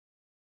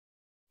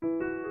Hi,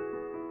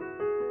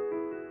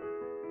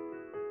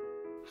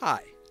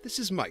 this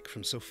is Mike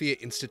from Sophia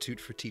Institute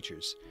for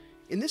Teachers.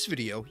 In this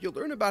video, you'll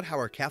learn about how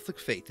our Catholic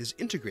faith is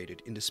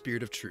integrated into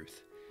Spirit of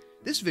Truth.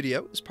 This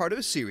video is part of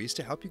a series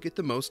to help you get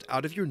the most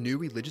out of your new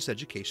religious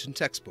education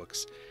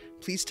textbooks.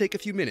 Please take a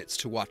few minutes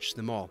to watch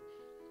them all.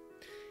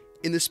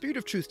 In the Spirit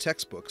of Truth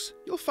textbooks,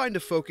 you'll find a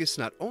focus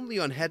not only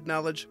on head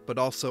knowledge, but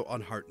also on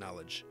heart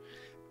knowledge.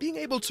 Being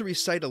able to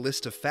recite a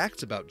list of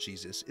facts about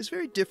Jesus is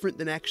very different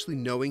than actually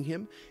knowing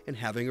him and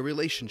having a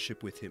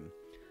relationship with him.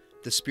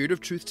 The Spirit of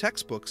Truth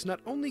textbooks not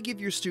only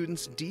give your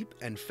students deep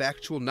and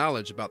factual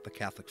knowledge about the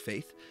Catholic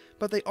faith,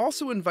 but they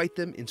also invite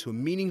them into a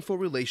meaningful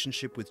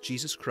relationship with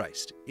Jesus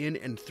Christ in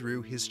and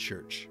through his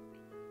church.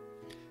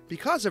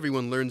 Because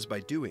everyone learns by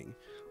doing,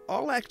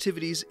 all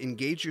activities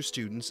engage your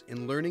students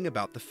in learning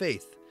about the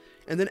faith,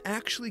 and then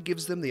actually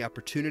gives them the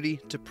opportunity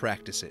to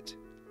practice it.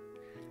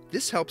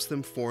 This helps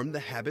them form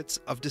the habits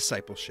of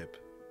discipleship.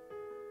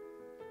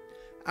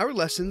 Our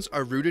lessons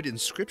are rooted in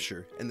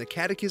Scripture and the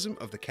Catechism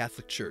of the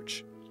Catholic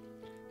Church.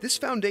 This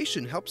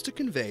foundation helps to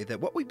convey that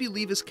what we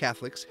believe as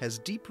Catholics has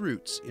deep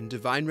roots in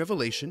divine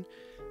revelation,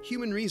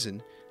 human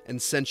reason,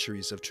 and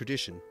centuries of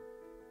tradition.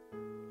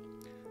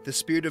 The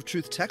Spirit of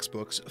Truth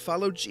textbooks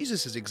follow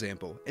Jesus'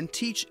 example and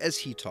teach as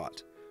he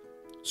taught.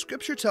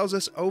 Scripture tells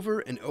us over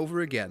and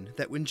over again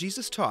that when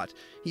Jesus taught,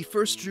 he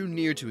first drew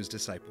near to his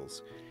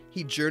disciples.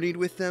 He journeyed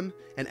with them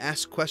and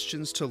asked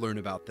questions to learn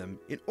about them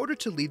in order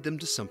to lead them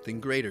to something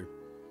greater.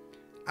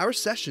 Our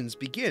sessions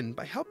begin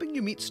by helping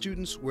you meet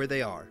students where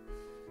they are,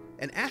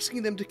 and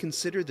asking them to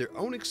consider their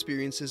own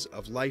experiences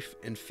of life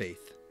and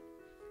faith.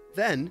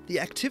 Then, the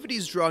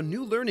activities draw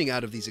new learning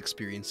out of these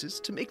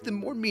experiences to make them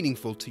more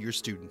meaningful to your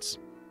students.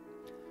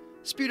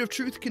 Spirit of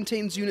Truth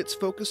contains units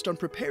focused on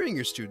preparing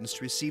your students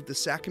to receive the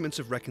sacraments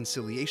of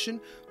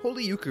reconciliation,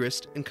 Holy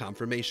Eucharist, and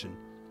confirmation.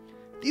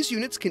 These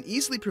units can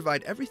easily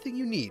provide everything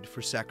you need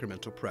for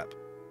sacramental prep.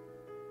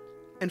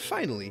 And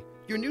finally,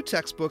 your new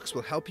textbooks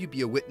will help you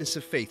be a witness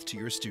of faith to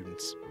your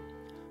students.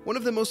 One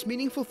of the most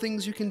meaningful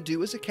things you can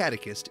do as a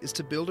catechist is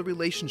to build a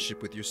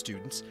relationship with your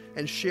students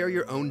and share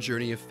your own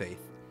journey of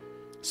faith.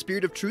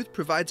 Spirit of Truth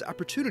provides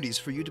opportunities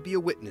for you to be a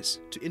witness,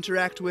 to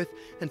interact with,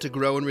 and to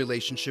grow in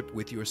relationship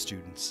with your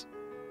students.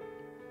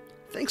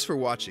 Thanks for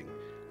watching.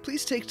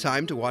 Please take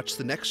time to watch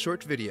the next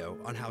short video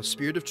on how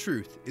Spirit of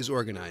Truth is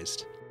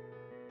organized.